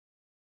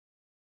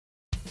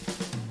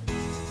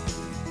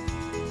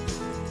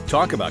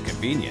Talk about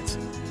convenience.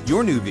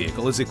 Your new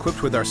vehicle is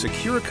equipped with our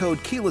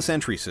SecuriCode keyless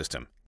entry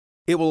system.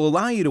 It will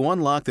allow you to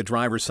unlock the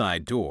driver's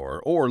side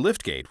door or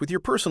liftgate with your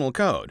personal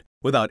code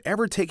without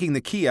ever taking the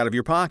key out of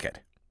your pocket.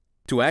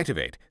 To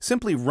activate,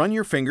 simply run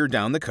your finger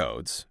down the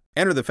codes,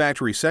 enter the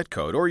factory set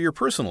code or your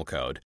personal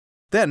code,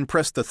 then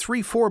press the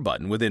 3-4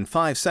 button within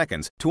 5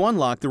 seconds to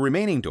unlock the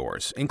remaining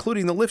doors,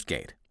 including the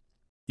liftgate.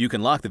 You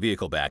can lock the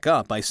vehicle back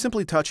up by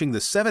simply touching the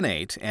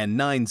 7-8 and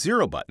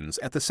 9-0 buttons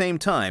at the same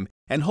time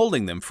and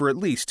holding them for at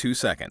least 2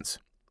 seconds.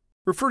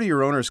 Refer to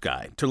your owner's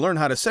guide to learn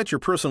how to set your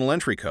personal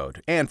entry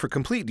code and for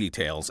complete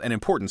details and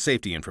important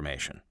safety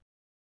information.